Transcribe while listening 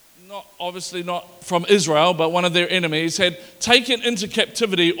obviously not from Israel, but one of their enemies, had taken into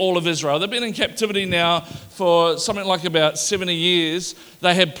captivity all of Israel. They've been in captivity now for something like about 70 years.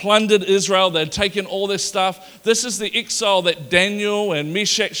 They had plundered Israel. They'd taken all their stuff. This is the exile that Daniel and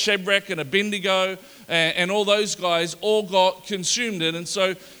Meshach, Shadrach, and Abednego and all those guys all got consumed in. And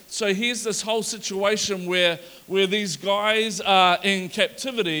so here's this whole situation where these guys are in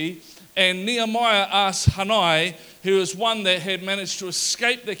captivity, and Nehemiah asks Hanai, who is one that had managed to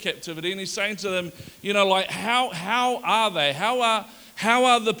escape their captivity, and he's saying to them, how are they? How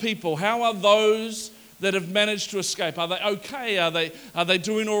are the people? How are those that have managed to escape? Are they okay? Are they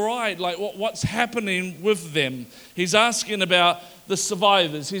doing all right? Like what's happening with them? He's asking about the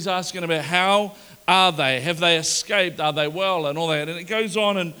survivors. He's asking about how are they? Have they escaped? Are they well? And all that. And it goes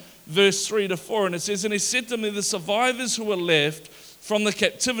on in verse 3 to 4, and it says, "And he said to me, the survivors who are left from the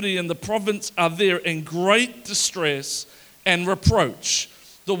captivity in the province are there in great distress and reproach.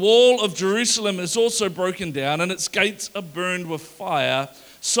 The wall of Jerusalem is also broken down, and its gates are burned with fire.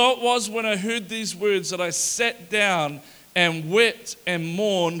 So it was when I heard these words that I sat down and wept and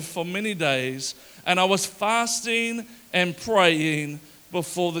mourned for many days, and I was fasting and praying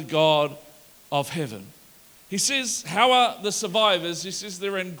before the God of heaven." He says, how are the survivors? He says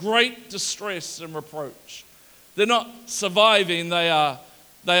they're in great distress and reproach. They're not surviving, they are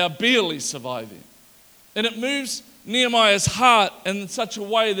barely surviving. And it moves Nehemiah's heart in such a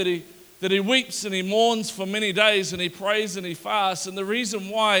way that he weeps and he mourns for many days, and he prays and he fasts. And the reason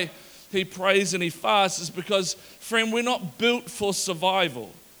why he prays and he fasts is because, friend, we're not built for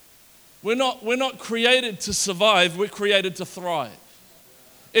survival. We're not created to survive, we're created to thrive.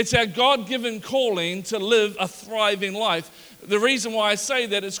 It's our God-given calling to live a thriving life. The reason why I say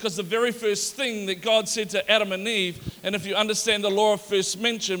that is because the very first thing that God said to Adam and Eve, and if you understand the law of first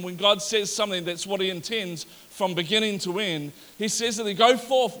mention, when God says something, that's what he intends from beginning to end. He says that they go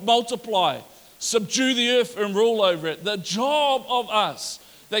forth, multiply, subdue the earth and rule over it. The job of us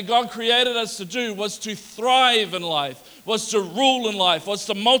that God created us to do was to thrive in life, was to rule in life, was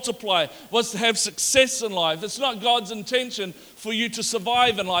to multiply, was to have success in life. It's not God's intention for you to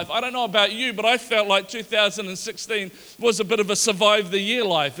survive in life. I don't know about you, but I felt like 2016 was a bit of a survive the year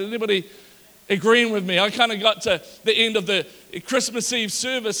life. Anybody agreeing with me? I kind of got to the end of the Christmas Eve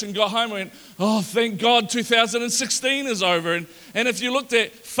service and got home and went, oh, thank God 2016 is over. And if you looked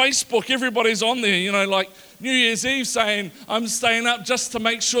at Facebook, everybody's on there, like New Year's Eve saying, I'm staying up just to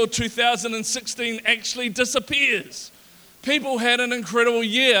make sure 2016 actually disappears. People had an incredible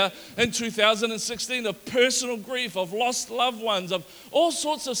year in 2016 of personal grief, of lost loved ones, of all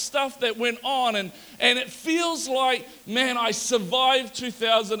sorts of stuff that went on. And it feels like, man, I survived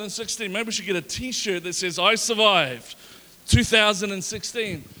 2016. Maybe we should get a t-shirt that says, I survived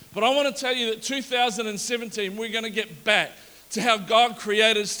 2016. But I want to tell you that 2017, we're going to get back to how God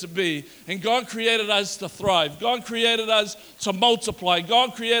created us to be. And God created us to thrive. God created us to multiply.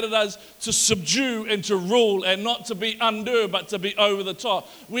 God created us to subdue and to rule, and not to be under, but to be over the top.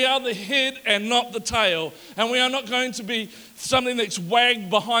 We are the head and not the tail. And we are not going to be something that's wagged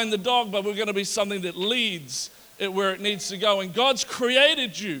behind the dog, but we're going to be something that leads it where it needs to go. And God's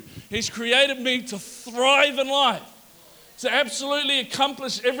created you. He's created me to thrive in life, to absolutely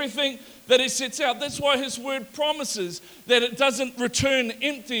accomplish everything that he sets out. That's why his word promises that it doesn't return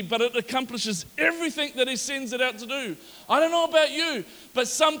empty, but it accomplishes everything that he sends it out to do. I don't know about you, but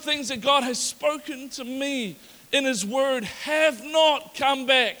some things that God has spoken to me in his word have not come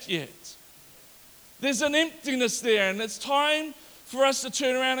back yet. There's an emptiness there, and it's time for us to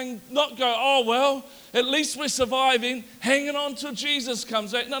turn around and not go, oh, well, at least we're surviving, hanging on till Jesus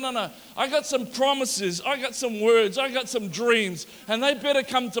comes back. No. I got some promises, I got some words, I got some dreams, and they better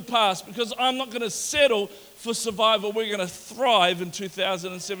come to pass, because I'm not going to settle for survival. We're going to thrive in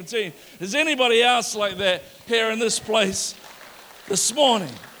 2017. Is anybody else like that here in this place this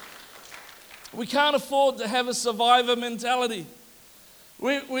morning? We can't afford to have a survivor mentality.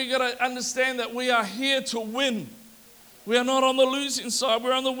 We got to understand that we are here to win. We are not on the losing side,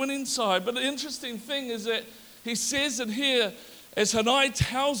 we're on the winning side. But the interesting thing is that he says it here, as Hanai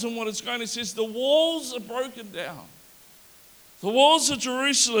tells him what it's going to, he says, the walls are broken down. The walls of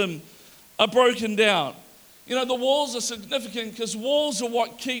Jerusalem are broken down. The walls are significant because walls are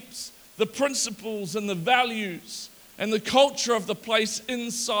what keeps the principles and the values and the culture of the place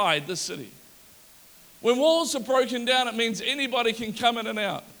inside the city. When walls are broken down, it means anybody can come in and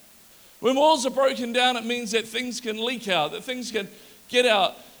out. When walls are broken down, it means that things can leak out, that things can get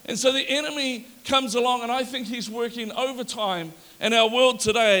out. And so the enemy comes along, and I think he's working overtime in our world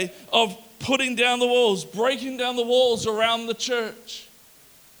today of putting down the walls, breaking down the walls around the church.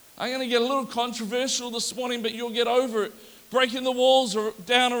 I'm going to get a little controversial this morning, but you'll get over it breaking the walls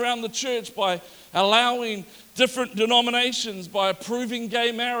down around the church by allowing different denominations, by approving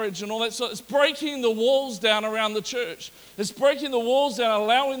gay marriage and all that. So it's breaking the walls down around the church. It's breaking the walls down,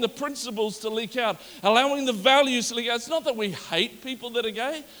 allowing the principles to leak out, allowing the values to leak out. It's not that we hate people that are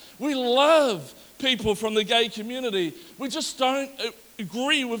gay. We love people from the gay community. We just don't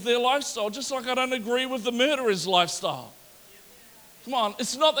agree with their lifestyle, just like I don't agree with the murderer's lifestyle. Come on,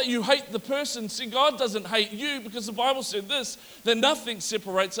 it's not that you hate the person. See, God doesn't hate you, because the Bible said this, that nothing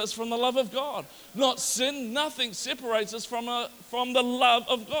separates us from the love of God. Not sin, nothing separates us from the love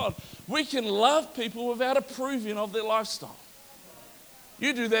of God. We can love people without approving of their lifestyle.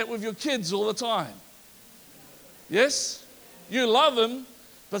 You do that with your kids all the time. Yes? You love them,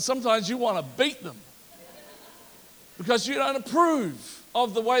 but sometimes you want to beat them because you don't approve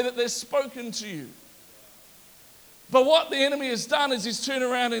of the way that they're spoken to you. But what the enemy has done is he's turned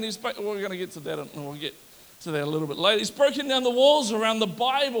around and we're going to get to that, and we'll get to that a little bit later. He's broken down the walls around the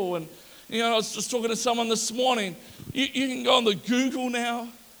Bible. And, I was just talking to someone this morning. You can go on the Google now,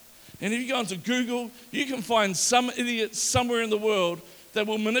 and if you go onto Google, you can find some idiot somewhere in the world that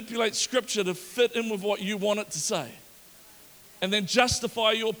will manipulate Scripture to fit in with what you want it to say, and then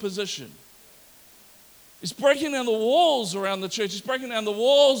justify your position. He's breaking down the walls around the church. He's breaking down the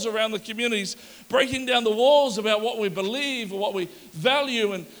walls around the communities, breaking down the walls about what we believe or what we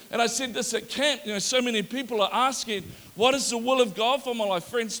value. And I said this at camp, so many people are asking, what is the will of God for my life?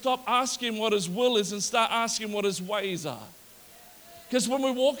 Friends, stop asking what His will is and start asking what His ways are. Because when we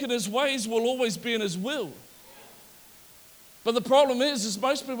walk in His ways, we'll always be in His will. But the problem is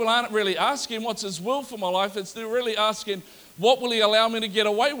most people aren't really asking what's His will for my life. They're really asking, what will He allow me to get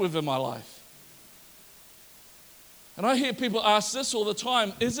away with in my life? And I hear people ask this all the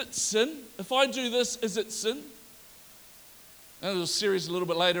time, is it sin? If I do this, is it sin? And there's a series a little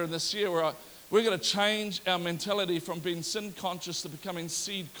bit later in this year where we're going to change our mentality from being sin conscious to becoming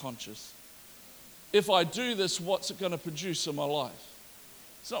seed conscious. If I do this, what's it going to produce in my life?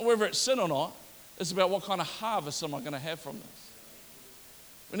 It's not whether it's sin or not, it's about what kind of harvest am I going to have from this.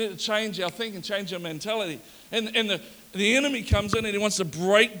 We need to change our thinking, change our mentality. And the enemy comes in and he wants to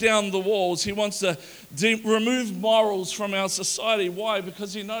break down the walls. He wants to remove morals from our society. Why?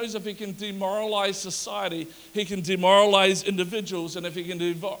 Because he knows if he can demoralize society, he can demoralize individuals. And if he can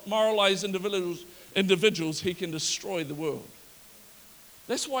demoralize individuals, he can destroy the world.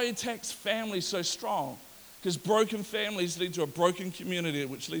 That's why he attacks families so strong. Because broken families lead to a broken community,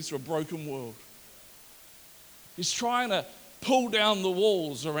 which leads to a broken world. He's trying to pull down the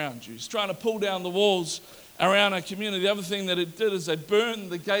walls around you. He's trying to pull down the walls around our community. The other thing that it did is they burned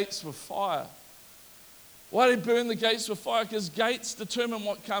the gates with fire. Why did they burn the gates with fire? Because gates determine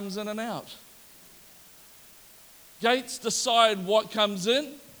what comes in and out. Gates decide what comes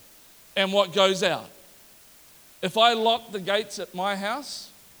in and what goes out. If I lock the gates at my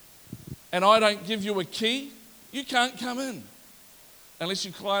house and I don't give you a key, you can't come in unless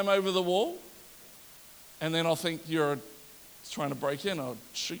you climb over the wall, and then I'll think you're trying to break in, I'll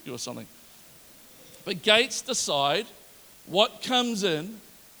shoot you or something. But gates decide what comes in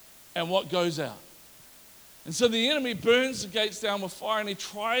and what goes out. And so the enemy burns the gates down with fire, and he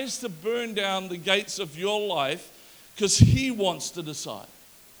tries to burn down the gates of your life because he wants to decide.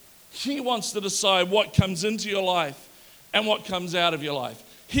 He wants to decide what comes into your life and what comes out of your life.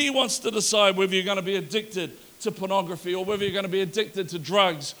 He wants to decide whether you're going to be addicted to pornography or whether you're going to be addicted to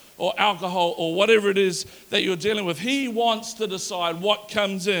drugs or alcohol or whatever it is that you're dealing with. He wants to decide what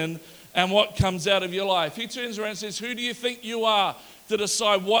comes in and what comes out of your life. He turns around and says, who do you think you are to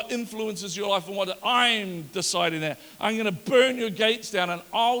decide what influences your life and what I'm deciding that? I'm going to burn your gates down and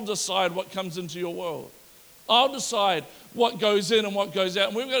I'll decide what comes into your world. I'll decide what goes in and what goes out.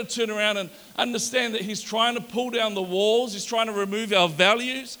 And we've got to turn around and understand that he's trying to pull down the walls. He's trying to remove our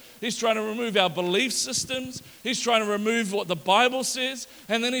values. He's trying to remove our belief systems. He's trying to remove what the Bible says.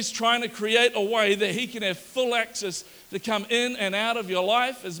 And then he's trying to create a way that he can have full access to come in and out of your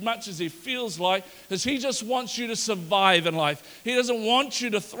life as much as he feels like, because he just wants you to survive in life. He doesn't want you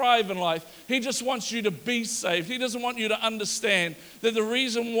to thrive in life. He just wants you to be saved. He doesn't want you to understand that the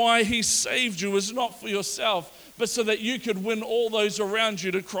reason why he saved you is not for yourself, but so that you could win all those around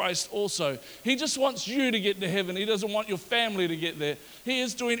you to Christ also. He just wants you to get to heaven. He doesn't want your family to get there. He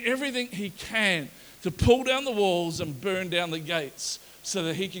is doing everything he can to pull down the walls and burn down the gates so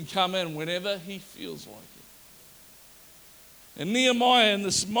that he can come in whenever he feels like it. And Nehemiah, in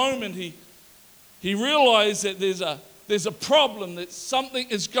this moment, he realized that there's a problem, that something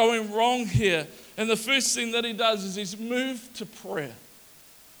is going wrong here. And the first thing that he does is he's moved to prayer.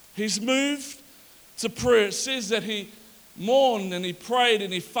 He's moved to prayer. It says that he mourned and he prayed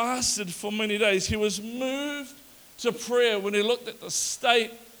and he fasted for many days. He was moved to prayer, when he looked at the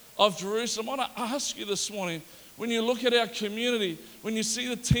state of Jerusalem. I want to ask you this morning, when you look at our community, when you see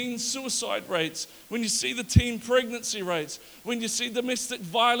the teen suicide rates, when you see the teen pregnancy rates, when you see domestic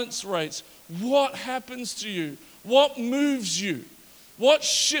violence rates, what happens to you? What moves you? What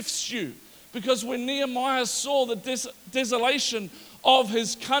shifts you? Because when Nehemiah saw the desolation of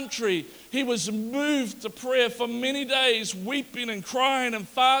his country, he was moved to prayer for many days, weeping and crying and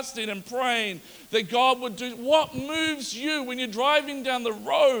fasting and praying that God would do. What moves you when you're driving down the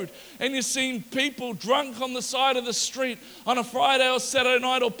road and you're seeing people drunk on the side of the street on a Friday or Saturday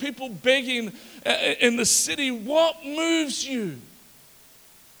night, or people begging in the city? What moves you?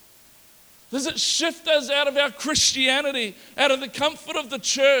 Does it shift us out of our Christianity, out of the comfort of the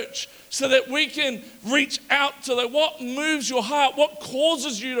church, so that we can reach out to that? What moves your heart? What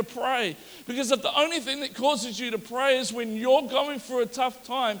causes you to pray? Because if the only thing that causes you to pray is when you're going through a tough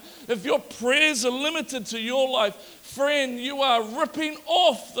time, if your prayers are limited to your life, friend, you are ripping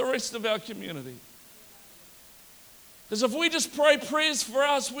off the rest of our community. Because if we just pray prayers for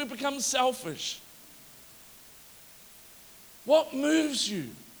us, we become selfish. What moves you?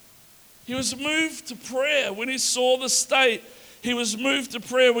 He was moved to prayer when he saw the state. He was moved to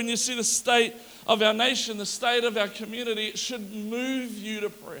prayer when you see the state of our nation, the state of our community. It should move you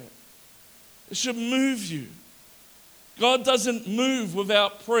to prayer. It should move you. God doesn't move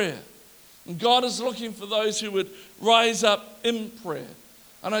without prayer. And God is looking for those who would rise up in prayer.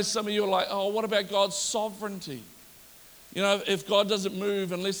 I know some of you are like, oh, what about God's sovereignty? You know, if God doesn't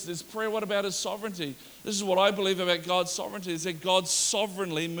move unless there's prayer, what about his sovereignty? This is what I believe about God's sovereignty, is that God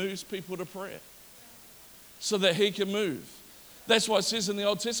sovereignly moves people to prayer so that he can move. That's why it says in the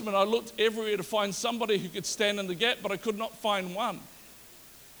Old Testament, I looked everywhere to find somebody who could stand in the gap, but I could not find one.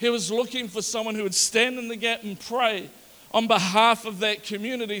 He was looking for someone who would stand in the gap and pray on behalf of that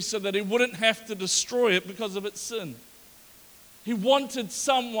community so that he wouldn't have to destroy it because of its sin. He wanted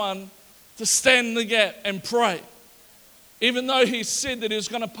someone to stand in the gap and pray. Even though he said that he was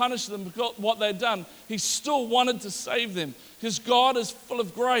going to punish them because what they'd done, he still wanted to save them because God is full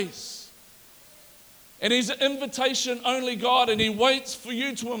of grace. And he's an invitation-only God, and he waits for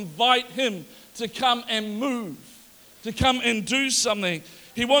you to invite him to come and move, to come and do something.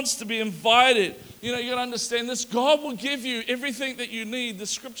 He wants to be invited. You know, you got to understand this. God will give you everything that you need. The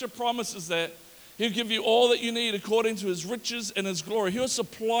scripture promises that. He'll give you all that you need according to his riches and his glory. He'll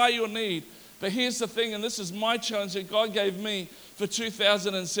supply your need. But here's the thing, and this is my challenge that God gave me for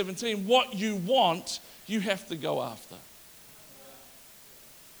 2017. What you want, you have to go after.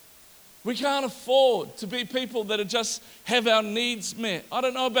 We can't afford to be people that just have our needs met. I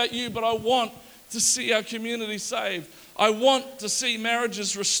don't know about you, but I want to see our community saved. I want to see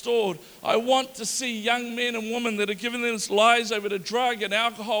marriages restored. I want to see young men and women that are giving their lives over to drug and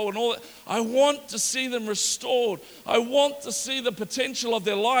alcohol and all that. I want to see them restored. I want to see the potential of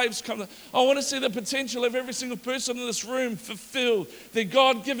their lives come. I want to see the potential of every single person in this room fulfilled, their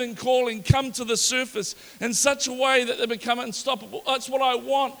God-given calling come to the surface in such a way that they become unstoppable. That's what I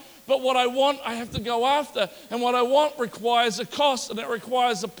want. But what I want, I have to go after. And what I want requires a cost, and it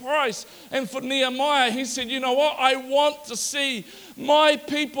requires a price. And for Nehemiah, he said, you know what? I want to see my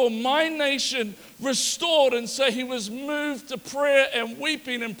people, my nation restored. And so he was moved to prayer and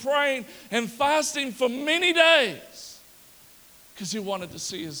weeping and praying and fasting for many days because he wanted to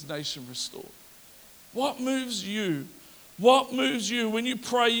see his nation restored. What moves you? What moves you? When you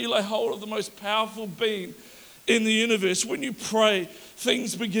pray, you lay hold of the most powerful being in the universe. When you pray,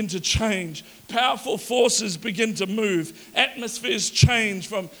 things begin to change. Powerful forces begin to move. Atmospheres change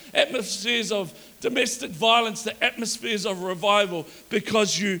from atmospheres of domestic violence to atmospheres of revival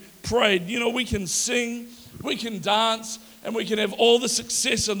because you prayed. You know, we can sing, we can dance, and we can have all the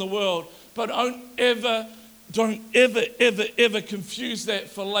success in the world, but don't ever, ever confuse that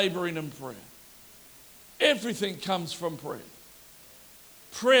for laboring in prayer. Everything comes from prayer.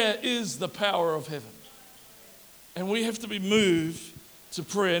 Prayer is the power of heaven. And we have to be moved to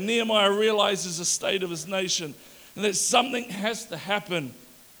prayer. Nehemiah realizes the state of his nation and that something has to happen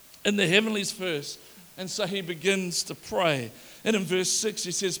in the heavenlies first. And so he begins to pray. And in verse 6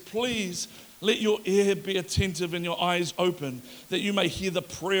 he says, please let your ear be attentive and your eyes open, that you may hear the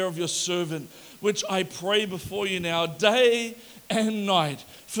prayer of your servant, which I pray before you now, day and night,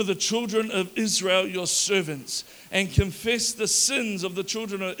 for the children of Israel, your servants, and confess the sins of the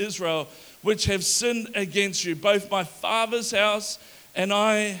children of Israel, which have sinned against you. Both my father's house and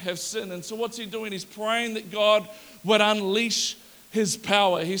I have sinned. And so what's he doing? He's praying that God would unleash his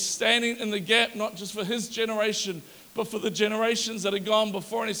power. He's standing in the gap, not just for his generation, but for the generations that have gone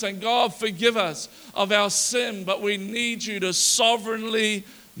before. And he's saying, God, forgive us of our sin, but we need you to sovereignly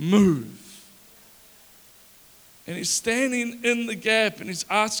move. And he's standing in the gap and he's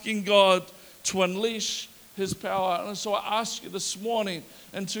asking God to unleash his power. And so I ask you this morning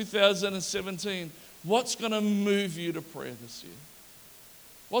in 2017, what's going to move you to prayer this year?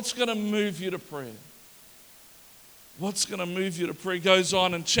 What's going to move you to prayer? What's going to move you to prayer? It goes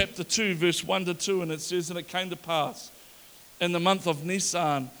on in chapter 2, verse 1 to 2, and it says, "And it came to pass in the month of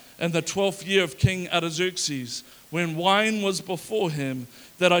Nisan, in the 12th year of King Artaxerxes, when wine was before him,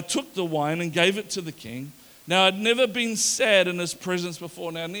 that I took the wine and gave it to the king. Now I'd never been sad in his presence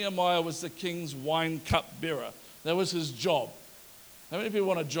before." Now Nehemiah was the king's wine cup bearer. That was his job. How many people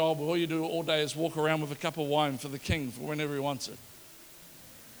want a job where all you do all day is walk around with a cup of wine for the king for whenever he wants it?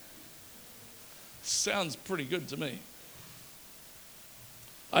 Sounds pretty good to me.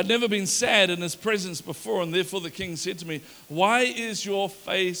 "I'd never been sad in his presence before, and therefore the king said to me, 'Why is your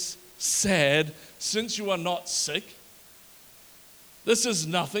face sad, since you are not sick? This is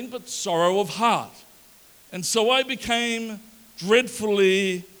nothing but sorrow of heart.' And so I became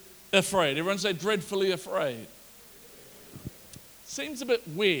dreadfully afraid." Everyone say dreadfully afraid. Seems a bit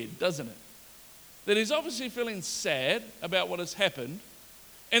weird, doesn't it? That he's obviously feeling sad about what has happened.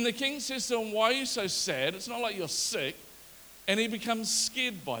 And the king says to him, "Why are you so sad? It's not like you're sick." And he becomes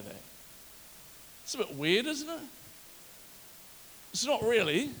scared by that. It's a bit weird, isn't it? It's not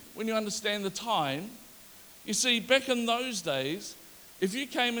really, when you understand the time. You see, back in those days, if you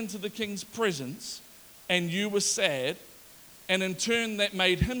came into the king's presence and you were sad, and in turn that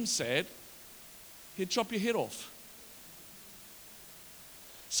made him sad, he'd chop your head off.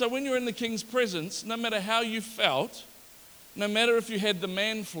 So when you're in the king's presence, no matter how you felt, no matter if you had the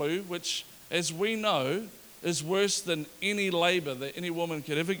man flu, which, as we know, is worse than any labor that any woman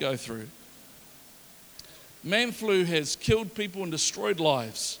could ever go through. Man flu has killed people and destroyed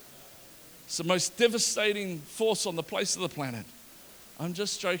lives. It's the most devastating force on the face of the planet. I'm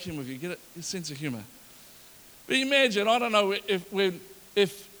just joking with you. Get a sense of humor. But imagine, I don't know I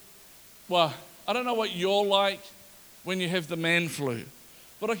don't know what you're like when you have the man flu,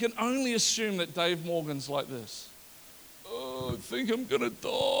 but I can only assume that Dave Morgan's like this. "Oh, I think I'm going to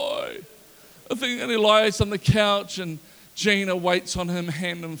die. I think he lies on the couch and Gina waits on him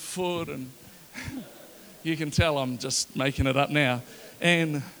hand and foot." And you can tell I'm just making it up now.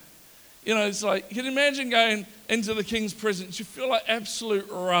 And, it's like, you can imagine going into the king's presence. You feel like absolute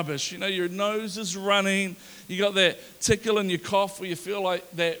rubbish. Your nose is running. You got that tickle in your cough where you feel like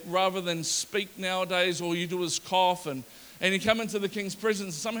that rather than speak nowadays, all you do is cough. And you come into the king's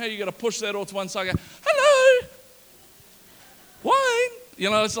presence, and somehow you got to push that all to one side and go, "Hello, wine."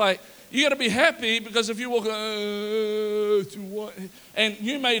 It's like, you got to be happy, because if you walk, and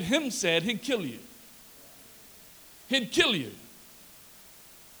you made him sad, he'd kill you. He'd kill you.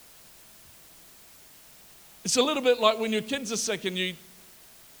 It's a little bit like when your kids are sick and you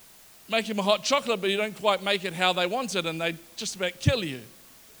make him a hot chocolate, but you don't quite make it how they want it, and they just about kill you.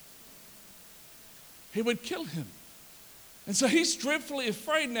 He would kill him. And so he's dreadfully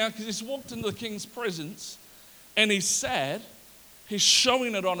afraid now, because he's walked into the king's presence and he's sad. He's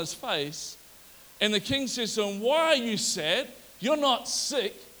showing it on his face. And the king says to him, "Why are you sad? You're not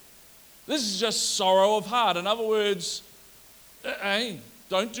sick. This is just sorrow of heart." In other words, hey,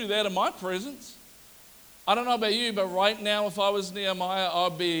 don't do that in my presence. I don't know about you, but right now, if I was Nehemiah,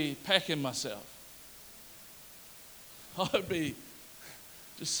 I'd be packing myself. I'd be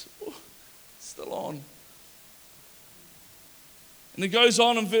just still on. And it goes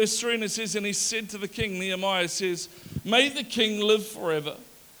on in verse 3, and it says, "And he said to the king," Nehemiah says, "May the king live forever."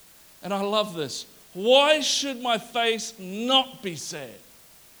 And I love this. "Why should my face not be sad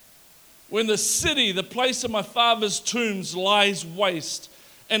when the city, the place of my father's tombs, lies waste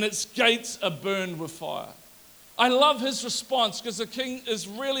and its gates are burned with fire?" I love his response, because the king is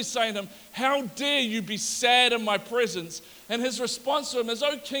really saying to him, "How dare you be sad in my presence?" And his response to him is,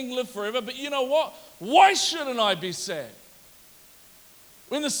 "Oh, king, live forever. But you know what? Why shouldn't I be sad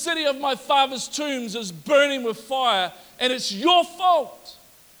when the city of my father's tombs is burning with fire, and it's your fault?"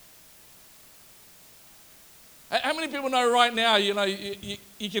 How many people know right now,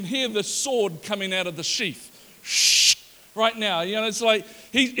 you can hear the sword coming out of the sheath right now. It's like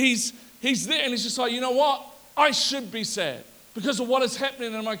he's there, and he's just like, "You know what? I should be sad because of what is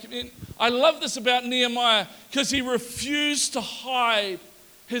happening in my community." I love this about Nehemiah, because he refused to hide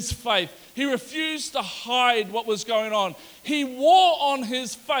his faith. He refused to hide what was going on. He wore on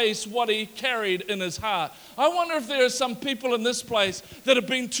his face what he carried in his heart. I wonder if there are some people in this place that have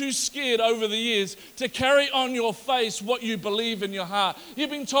been too scared over the years to carry on your face what you believe in your heart. You've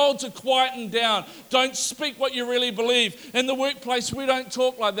been told to quieten down. Don't speak what you really believe. In the workplace, we don't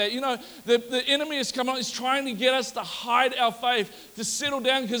talk like that. You know, the enemy has come on. He's trying to get us to hide our faith, to settle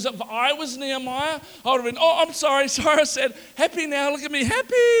down. Because if I was Nehemiah, I would have been, oh, I'm sorry, I said, happy now, look at me, happy,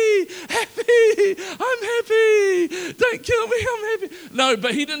 I'm happy, don't kill me, I'm happy. No,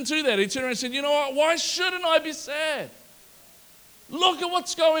 but he didn't do that. He turned around and said, you know what, why shouldn't I be sad? Look at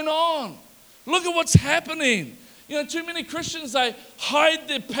what's going on. Look at what's happening. You know, too many Christians, they hide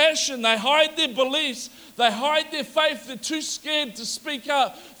their passion, they hide their beliefs, they hide their faith. They're too scared to speak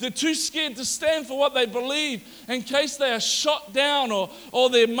up. They're too scared to stand for what they believe in case they are shot down or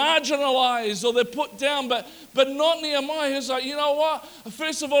they're marginalized or they're put down. But not Nehemiah, who's like, you know what?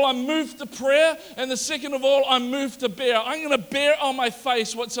 First of all, I'm moved to prayer. And the second of all, I'm moved to bear. I'm going to bear on my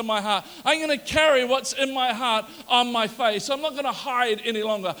face what's in my heart. I'm going to carry what's in my heart on my face. I'm not going to hide any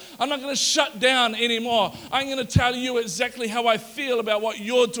longer. I'm not going to shut down anymore. I'm going to tell you exactly how I feel about what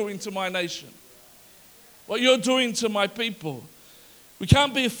you're doing to my nation, what you're doing to my people. We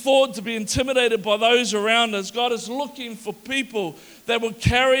can't afford to be intimidated by those around us. God is looking for people that will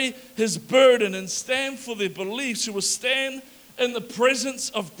carry his burden and stand for their beliefs, who will stand in the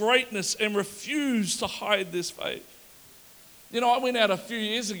presence of greatness and refuse to hide this faith. You know, I went out a few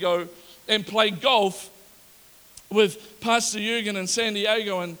years ago and played golf with Pastor Jurgen in San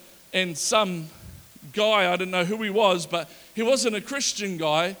Diego and some guy, I didn't know who he was, but he wasn't a Christian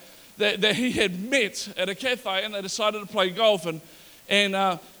guy, that he had met at a cafe, and they decided to play golf. And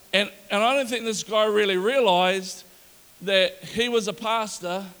I don't think this guy really realized that he was a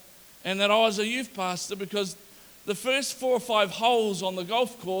pastor and that I was a youth pastor, because the first 4 or 5 holes on the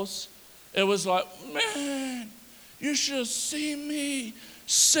golf course, it was like, man, you should see me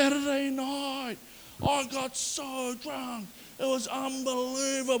Saturday night. I got so drunk. It was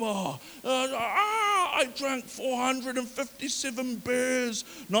unbelievable. I drank 457 beers,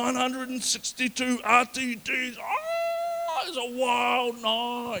 962 RTDs. It was a wild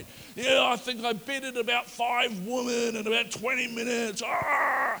night. Yeah, I think I bedded about 5 women in about 20 minutes.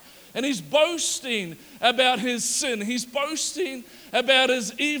 And he's boasting about his sin. He's boasting about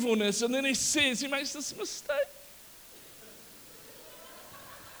his evilness. And then he makes this mistake.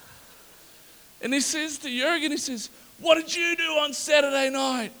 And he says to Jurgen, he says, what did you do on Saturday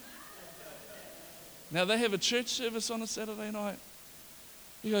night? Now, they have a church service on a Saturday night.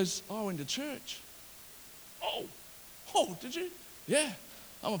 He goes, I went to church. Oh, did you? Yeah,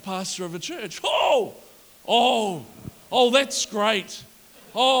 I'm a pastor of a church. Oh, that's great.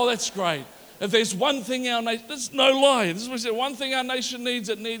 Oh, that's great. If there's one thing our nation, there's no lie. This is what he said, one thing our nation needs,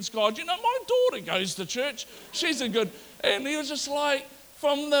 it needs God. You know, my daughter goes to church. She's a good, and he was just like,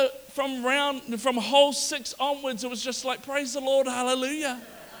 from hole 6 onwards, it was just like, praise the Lord, hallelujah.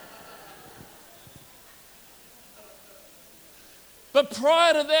 But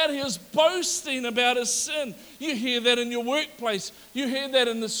prior to that, he was boasting about his sin. You hear that in your workplace. You hear that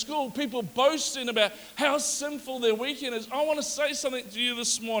in the school. People boasting about how sinful their weekend is. I want to say something to you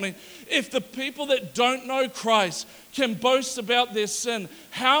this morning. If the people that don't know Christ can boast about their sin,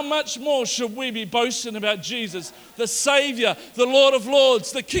 how much more should we be boasting about Jesus, the Savior, the Lord of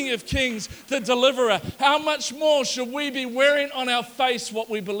Lords, the King of Kings, the Deliverer? How much more should we be wearing on our face what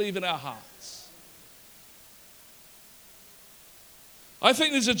we believe in our hearts? I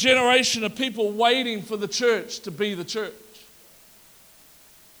think there's a generation of people waiting for the church to be the church.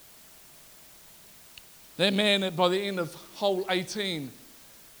 That man, by the end of hole 18,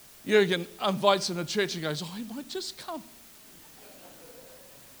 Jurgen invites him to church and goes, he might just come.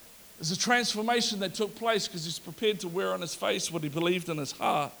 There's a transformation that took place because he's prepared to wear on his face what he believed in his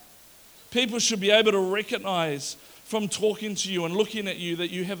heart. People should be able to recognize from talking to you and looking at you that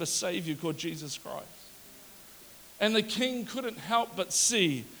you have a Savior called Jesus Christ. And the king couldn't help but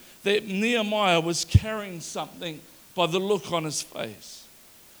see that Nehemiah was carrying something by the look on his face.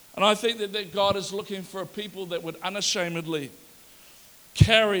 And I think that God is looking for a people that would unashamedly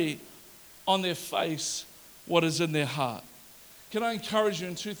carry on their face what is in their heart. Can I encourage you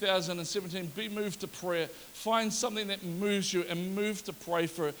in 2017, be moved to prayer. Find something that moves you and move to pray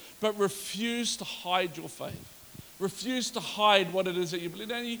for it. But refuse to hide your faith. Refuse to hide what it is that you believe.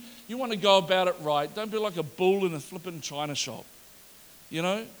 Now, you want to go about it right. Don't be like a bull in a flippin' china shop. You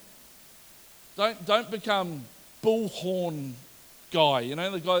know? Don't become bullhorn guy. You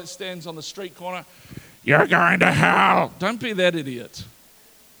know, the guy that stands on the street corner. You're going to hell. Don't be that idiot.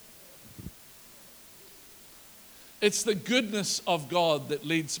 It's the goodness of God that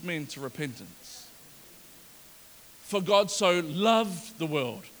leads men to repentance. For God so loved the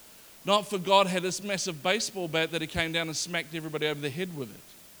world. Not for God had this massive baseball bat that he came down and smacked everybody over the head with it.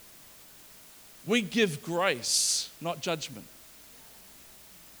 We give grace, not judgment.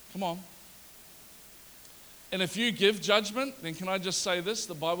 Come on. And if you give judgment, then can I just say this?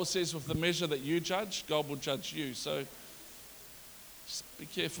 The Bible says with the measure that you judge, God will judge you. So just be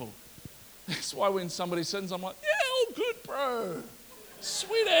careful. That's why when somebody sins, I'm like, yeah, all good, bro.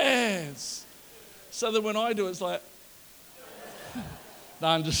 Sweet ass. So that when I do, it's like, no,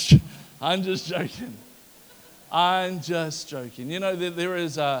 I'm just joking. I'm just joking. You know, there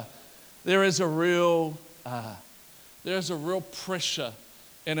is a real pressure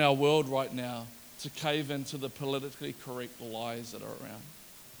in our world right now to cave into the politically correct lies that are around.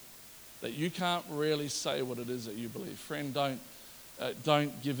 That you can't really say what it is that you believe. Friend,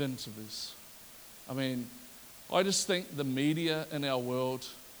 don't give in to this. I mean, I just think the media in our world,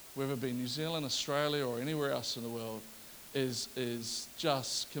 whether it be New Zealand, Australia, or anywhere else in the world, is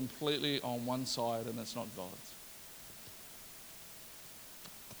just completely on one side, and it's not God's.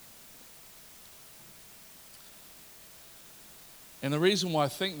 And the reason why I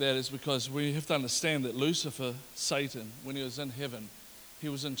think that is because we have to understand that Lucifer, Satan, when he was in heaven, he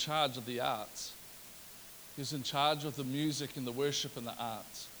was in charge of the arts. He was in charge of the music and the worship and the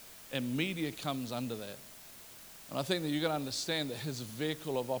arts. And media comes under that. And I think that you're going to understand that his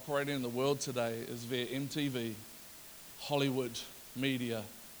vehicle of operating in the world today is via MTV, Hollywood, media.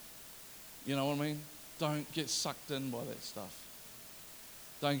 You know what I mean? Don't get sucked in by that stuff.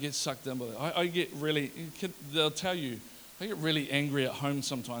 Don't get sucked in by that. I get really, they'll tell you, I get really angry at home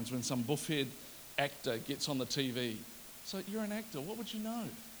sometimes when some buffhead actor gets on the TV. So you're an actor, what would you know?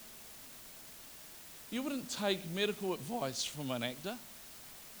 You wouldn't take medical advice from an actor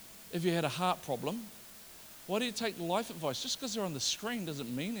if you had a heart problem. Why do you take life advice? Just because they're on the screen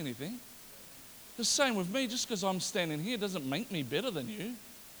doesn't mean anything. The same with me, just because I'm standing here doesn't make me better than you.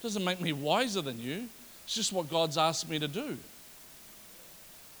 Doesn't make me wiser than you. It's just what God's asked me to do.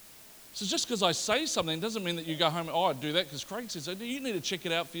 So just because I say something doesn't mean that you go home, oh, I do that because Craig says so. You need to check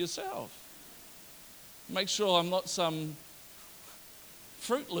it out for yourself. Make sure I'm not some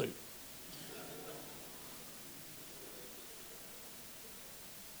Fruit Loop.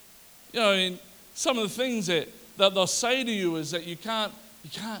 You know, I mean, some of the things that they'll say to you is that you can't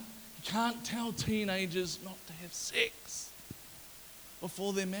tell teenagers not to have sex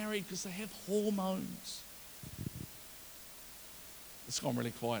before they're married because they have hormones. It's gone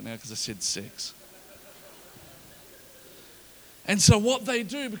really quiet now because I said sex. And so what they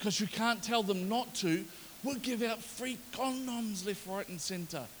do, because you can't tell them not to, will give out free condoms left, right, and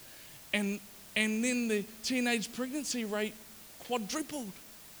centre. And then the teenage pregnancy rate quadrupled.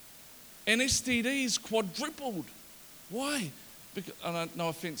 And STDs quadrupled. Why? Because, no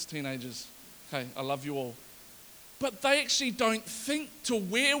offence, teenagers. Okay, I love you all. But they actually don't think to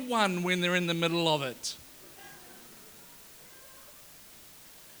wear one when they're in the middle of it.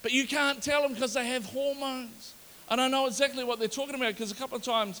 But you can't tell them because they have hormones. And I know exactly what they're talking about because a couple of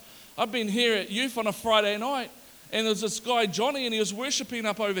times I've been here at youth on a Friday night and there's this guy, Johnny, and he was worshipping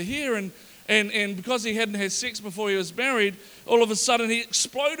up over here and because he hadn't had sex before he was married, all of a sudden he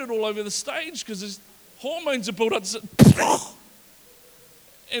exploded all over the stage because his hormones are built up.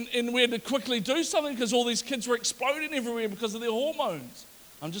 And we had to quickly do something because all these kids were exploding everywhere because of their hormones.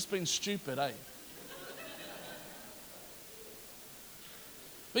 I'm just being stupid, eh?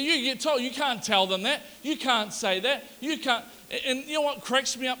 But you get told, you can't tell them that. You can't say that. You can't. And you know what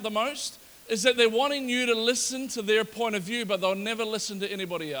cracks me up the most? Is that they're wanting you to listen to their point of view, but they'll never listen to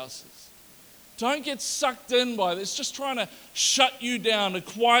anybody else's. Don't get sucked in by this. It's just trying to shut you down, to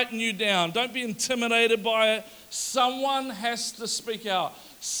quieten you down. Don't be intimidated by it. Someone has to speak out.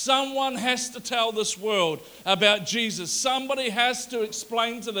 Someone has to tell this world about Jesus. Somebody has to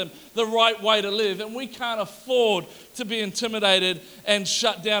explain to them the right way to live. And we can't afford to be intimidated and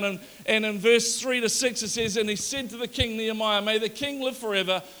shut down. And in verse 3 to 6 it says, and he said to the king Nehemiah, may the king live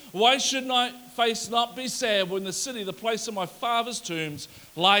forever. Why should my face not be sad when the city, the place of my father's tombs,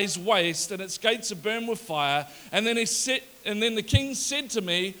 lies waste and its gates are burned with fire? And then the king said to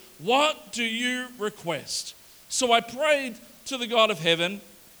me, what do you request? So I prayed to the God of heaven,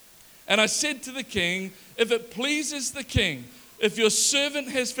 and I said to the king, if it pleases the king, if your servant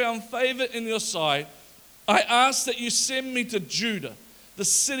has found favor in your sight, I ask that you send me to Judah, the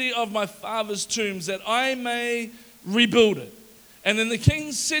city of my father's tombs, that I may rebuild it. And then the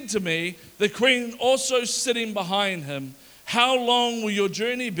king said to me, the queen also sitting behind him, how long will your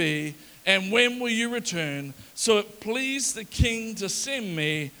journey be, and when will you return? So it pleased the king to send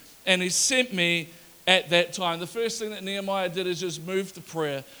me, and he sent me, at that time. The first thing that Nehemiah did is just move to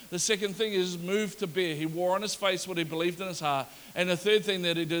prayer. The second thing is move to bear. He wore on his face what he believed in his heart. And the third thing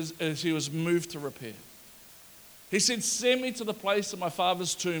that he did is he was moved to repair. He said, send me to the place of my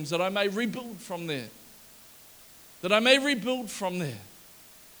father's tombs that I may rebuild from there. That I may rebuild from there.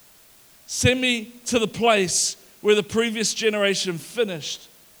 Send me to the place where the previous generation finished,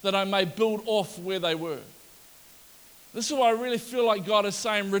 that I may build off where they were. This is why I really feel like God is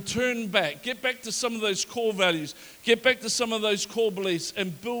saying, return back. Get back to some of those core values. Get back to some of those core beliefs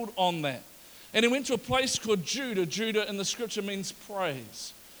and build on that. And he went to a place called Judah. Judah in the scripture means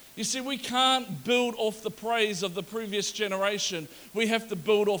praise. You see, we can't build off the praise of the previous generation. We have to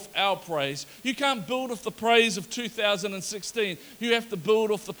build off our praise. You can't build off the praise of 2016. You have to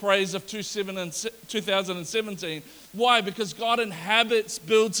build off the praise of 2017. Why? Because God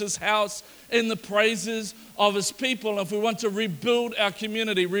builds his house in the praises of his people. And if we want to rebuild our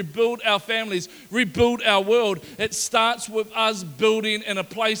community, rebuild our families, rebuild our world, it starts with us building in a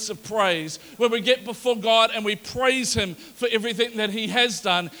place of praise, where we get before God and we praise him for everything that he has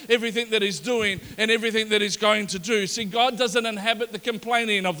done, everything that he's doing, and everything that he's going to do. See, God doesn't inhabit the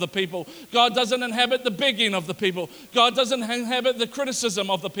complaining of the people. God doesn't inhabit the begging of the people. God doesn't inhabit the criticism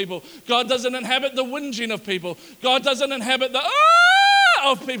of the people. God doesn't inhabit the whinging of people. God doesn't inhabit the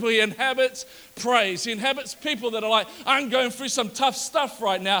of people. He inhabits praise. He inhabits people that are like, I'm going through some tough stuff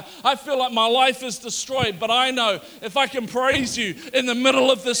right now. I feel like my life is destroyed, but I know if I can praise you in the middle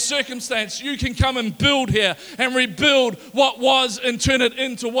of this circumstance, you can come and build here and rebuild what was and turn it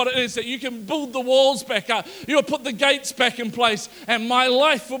into what it is, that you can build the walls back up. You'll put the gates back in place, and my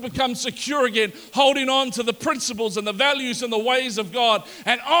life will become secure again, holding on to the principles and the values and the ways of God,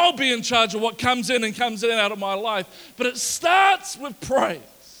 and I'll be in charge of what comes in and comes in out of my life. But it starts with praise.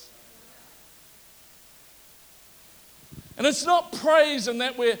 And it's not praise in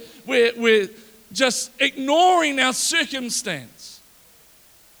that we're just ignoring our circumstance.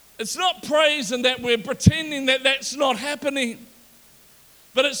 It's not praise in that we're pretending that that's not happening.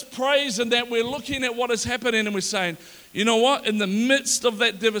 But it's praise in that we're looking at what is happening and we're saying, you know what? In the midst of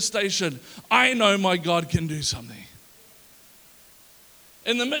that devastation, I know my God can do something.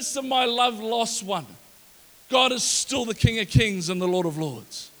 In the midst of my loved lost one, God is still the King of Kings and the Lord of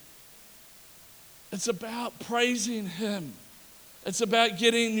Lords. It's about praising him. It's about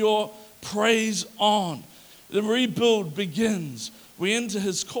getting your praise on. The rebuild begins. We enter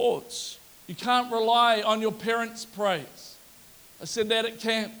his courts. You can't rely on your parents' praise. I said that at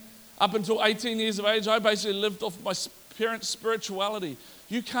camp. Up until 18 years of age, I basically lived off my parents' spirituality.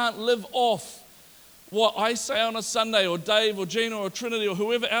 You can't live off what I say on a Sunday, or Dave, or Gina, or Trinity, or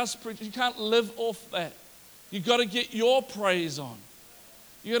whoever else preaches. You can't live off that. You've got to get your praise on.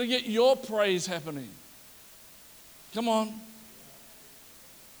 You got to get your praise happening. Come on. We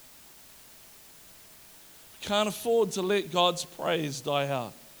can't afford to let God's praise die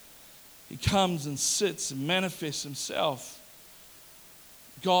out. He comes and sits and manifests himself.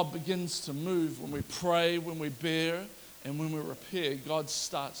 God begins to move when we pray, when we bear, and when we repair. God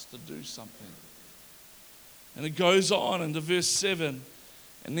starts to do something. And it goes on into verse 7.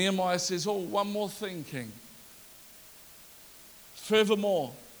 And Nehemiah says, oh, one more thing, King.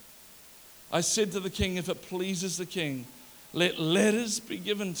 Furthermore, I said to the king, if it pleases the king, let letters be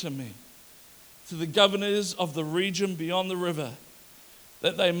given to me, to the governors of the region beyond the river,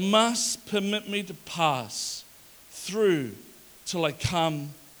 that they must permit me to pass through till I come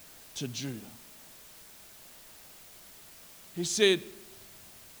to Judah. He said,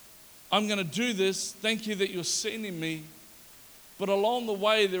 I'm going to do this. Thank you that you're sending me. But along the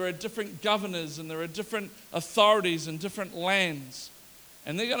way, there are different governors and there are different authorities in different lands.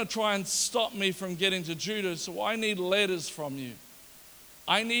 And they're going to try and stop me from getting to Judah. So I need letters from you.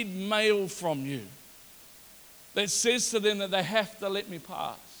 I need mail from you that says to them that they have to let me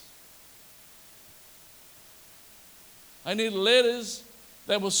pass. I need letters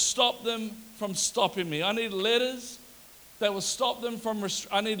that will stop them from stopping me. I need letters that will stop them from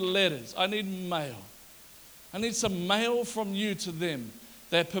I need letters. I need mail. I need some mail from you to them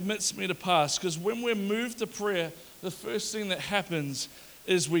that permits me to pass. Because when we're moved to prayer, the first thing that happens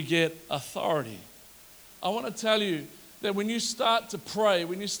is we get authority. I want to tell you that when you start to pray,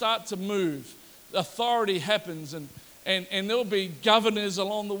 when you start to move, authority happens, and there'll be governors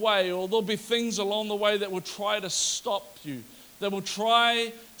along the way, or there'll be things along the way that will try to stop you, that will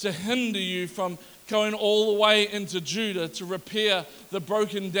try to hinder you from going all the way into Judah to repair the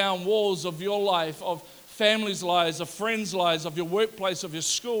broken down walls of your life, of families' lives, of friends' lives, of your workplace, of your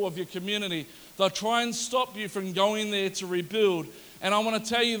school, of your community. They'll try and stop you from going there to rebuild. And I want to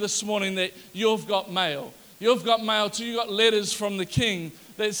tell you this morning that you've got mail. You've got mail too. You've got letters from the king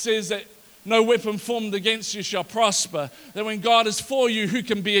that says that no weapon formed against you shall prosper. That when God is for you, who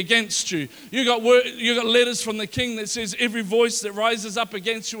can be against you? You got letters from the King that says every voice that rises up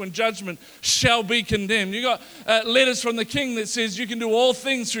against you in judgment shall be condemned. You got letters from the King that says you can do all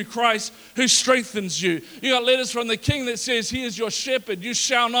things through Christ who strengthens you. You got letters from the King that says he is your shepherd, you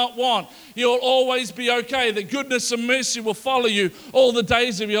shall not want. You'll always be okay. That goodness and mercy will follow you all the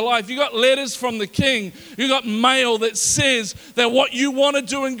days of your life. You got letters from the King. You got mail that says that what you want to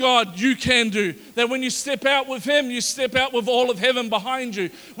do in God, you can do. That when you step out with Him, you step out with all of heaven behind you.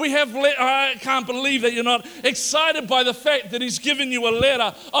 I can't believe that you're not excited by the fact that He's given you a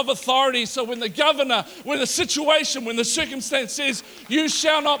letter of authority. So when the governor, when the situation, when the circumstance says you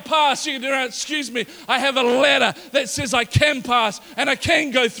shall not pass, you can do, excuse me, I have a letter that says I can pass and I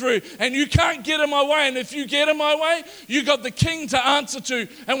can go through, and you can't get in my way. And if you get in my way, you got the King to answer to.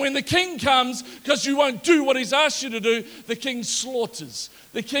 And when the King comes, because you won't do what He's asked you to do, the King slaughters.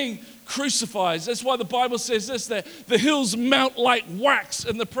 The King crucifies. That's why the Bible says this, that the hills melt like wax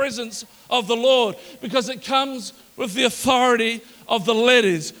in the presence of the Lord, because it comes with the authority of the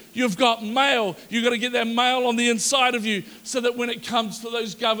letters. You've got mail. You've got to get that mail on the inside of you so that when it comes to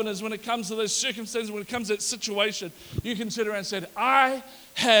those governors, when it comes to those circumstances, when it comes to that situation, you can sit around and say, I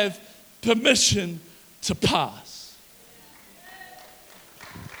have permission to pass.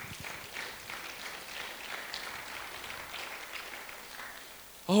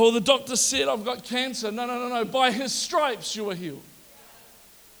 Oh, the doctor said I've got cancer. No. By His stripes you are healed.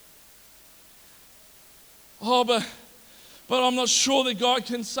 Oh, but I'm not sure that God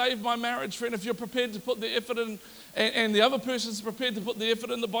can save my marriage, friend. If you're prepared to put the effort in, and the other person's prepared to put the effort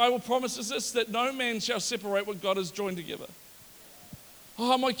in, the Bible promises this, that no man shall separate what God has joined together.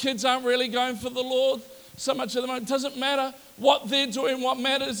 Oh, my kids aren't really going for the Lord. So much of them, it doesn't matter what they're doing. What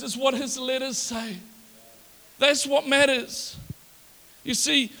matters is what His letters say. That's what matters. You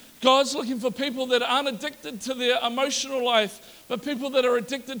see, God's looking for people that aren't addicted to their emotional life, but people that are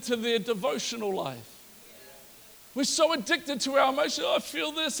addicted to their devotional life. We're so addicted to our emotions. Oh, I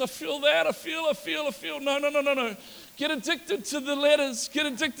feel this, I feel that, I feel. No. Get addicted to the letters. Get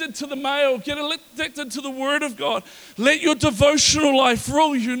addicted to the mail. Get addicted to the Word of God. Let your devotional life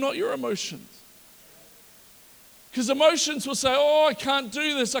rule you, not your emotions. Because emotions will say, oh, I can't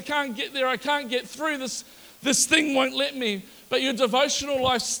do this. I can't get there. I can't get through this. This thing won't let me. But your devotional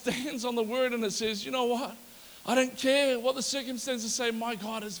life stands on the Word and it says, you know what? I don't care what the circumstances say. My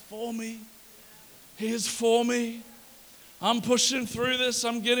God is for me. He is for me. I'm pushing through this.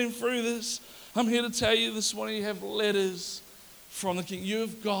 I'm getting through this. I'm here to tell you this morning, you have letters from the King.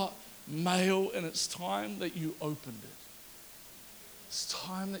 You've got mail, and it's time that you opened it. It's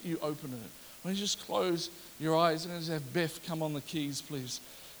time that you opened it. Why don't you just close your eyes and just have Beth come on the keys, please.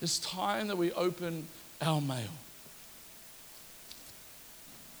 It's time that we open our mail.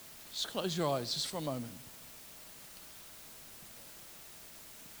 Just close your eyes just for a moment.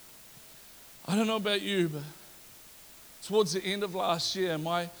 I don't know about you, but towards the end of last year,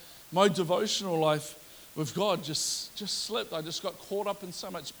 my devotional life with God just slipped. I just got caught up in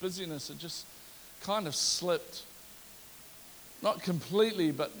so much busyness. It just kind of slipped. Not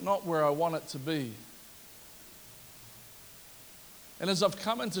completely, but not where I want it to be. And as I've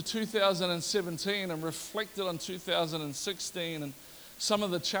come into 2017 and reflected on 2016 and some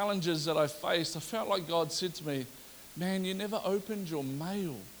of the challenges that I faced, I felt like God said to me, man, you never opened your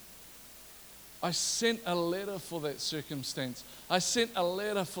mail. I sent a letter for that circumstance. I sent a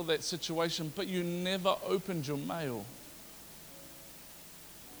letter for that situation, but you never opened your mail.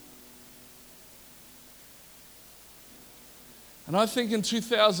 And I think in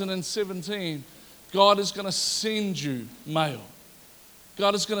 2017, God is going to send you mail.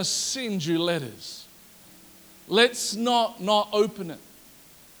 God is going to send you letters. Let's not open it.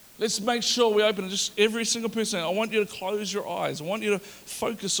 Let's make sure we open it. Just every single person. I want you to close your eyes. I want you to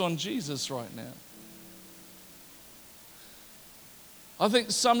focus on Jesus right now. I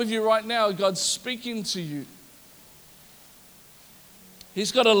think some of you right now, God's speaking to you.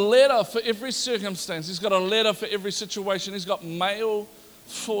 He's got a letter for every circumstance. He's got a letter for every situation. He's got mail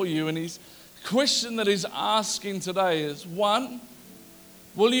for you. And the question that He's asking today is, one,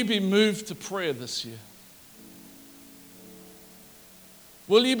 will you be moved to prayer this year?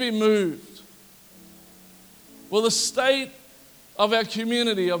 Will you be moved? Will the state of our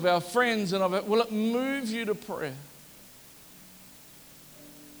community, of our friends, will it move you to prayer?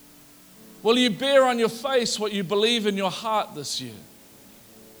 Will you bear on your face what you believe in your heart this year?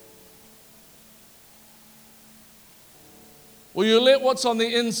 Will you let what's on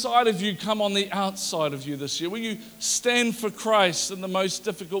the inside of you come on the outside of you this year? Will you stand for Christ in the most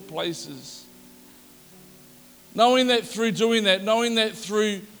difficult places? Knowing that through doing that, knowing that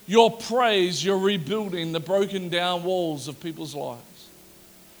through your praise, you're rebuilding the broken down walls of people's lives.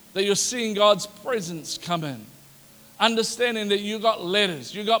 That you're seeing God's presence come in. Understanding that you got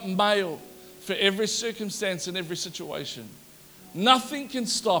letters, you got mail for every circumstance and every situation. Nothing can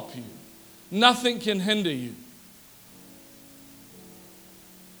stop you. Nothing can hinder you.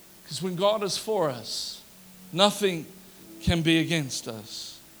 Because when God is for us, nothing can be against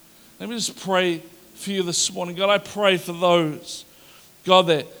us. Let me just pray for you this morning. God, I pray for those, God,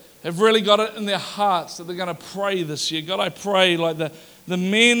 that have really got it in their hearts that they're going to pray this year. God, I pray like the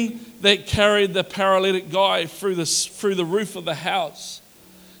men that carried the paralytic guy through the roof of the house.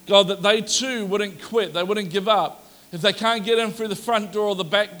 God, that they too wouldn't quit. They wouldn't give up. If they can't get in through the front door or the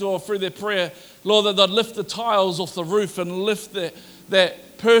back door through their prayer, Lord, that they'd lift the tiles off the roof and lift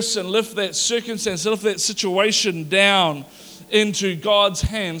that person, lift that circumstance, lift that situation down into God's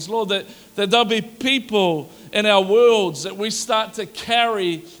hands. Lord, that there'll be people in our worlds that we start to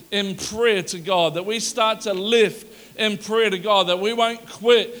carry in prayer to God, that we start to lift in prayer to God, that we won't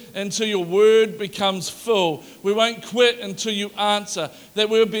quit until your word becomes full. We won't quit until you answer, that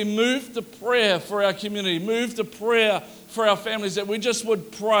we'll be moved to prayer for our community, moved to prayer for our families, that we just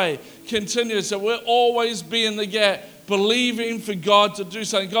would pray continuously, that we'll always be in the gap, believing for God to do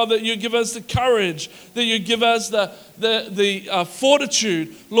something. God, that you give us the courage, that you give us the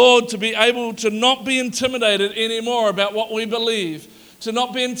fortitude, Lord, to be able to not be intimidated anymore about what we believe, to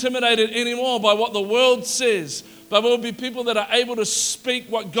not be intimidated anymore by what the world says, but we'll be people that are able to speak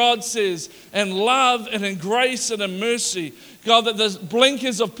what God says in love and in grace and in mercy. God, that the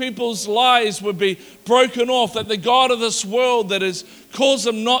blinkers of people's lives would be broken off, that the God of this world that has caused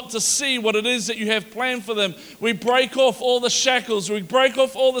them not to see what it is that you have planned for them, we break off all the shackles, we break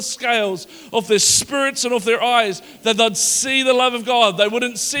off all the scales of their spirits and of their eyes, that they'd see the love of God. They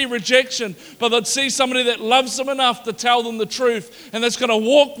wouldn't see rejection, but they'd see somebody that loves them enough to tell them the truth and that's going to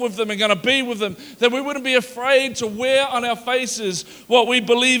walk with them and going to be with them, that we wouldn't be afraid to wear on our faces what we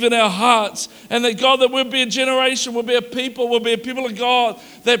believe in our hearts, and that God, that we'll be a generation, we'll be a people of God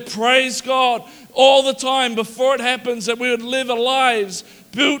that praise God all the time before it happens, that we would live our lives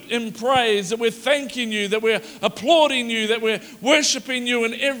built in praise, that we're thanking you, that we're applauding you, that we're worshiping you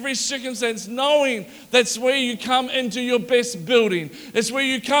in every circumstance, knowing that's where you come into your best building. It's where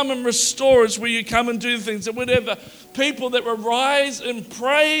you come and restore. It's where you come and do things. That we'd have people that would rise in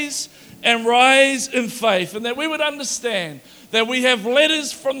praise and rise in faith, and that we would understand that we have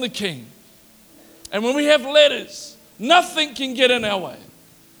letters from the King. And when we have letters, nothing can get in our way.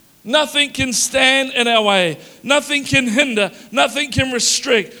 Nothing can stand in our way. Nothing can hinder. Nothing can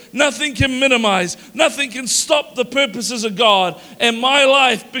restrict. Nothing can minimize. Nothing can stop the purposes of God in my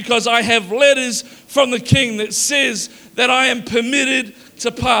life, because I have letters from the King that says that I am permitted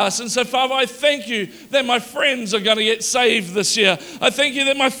to pass. And so, Father, I thank you that my friends are going to get saved this year. I thank you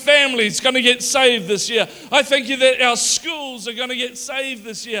that my family is going to get saved this year. I thank you that our schools are going to get saved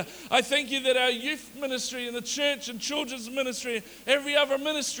this year. I thank you that our youth ministry and the church and children's ministry, every other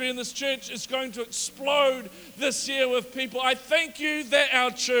ministry in this church is going to explode this year with people. I thank you that our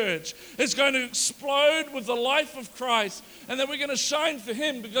church is going to explode with the life of Christ, and that we're going to shine for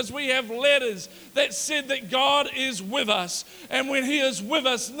him, because we have letters that said that God is with us, and when he is with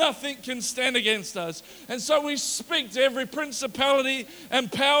us, nothing can stand against us. And so we speak to every principality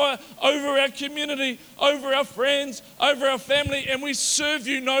and power over our community, over our friends, over our family, and we serve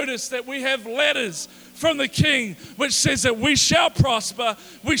you notice that we have letters from the King which says that we shall prosper,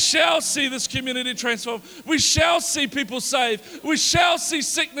 we shall see this community transformed, we shall see people saved, we shall see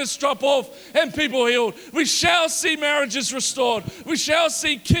sickness drop off and people healed, we shall see marriages restored, we shall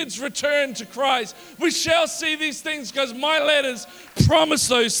see kids return to Christ, we shall see these things, because my letters promise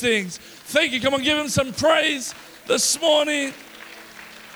those things. Thank you. Come on, give him some praise this morning.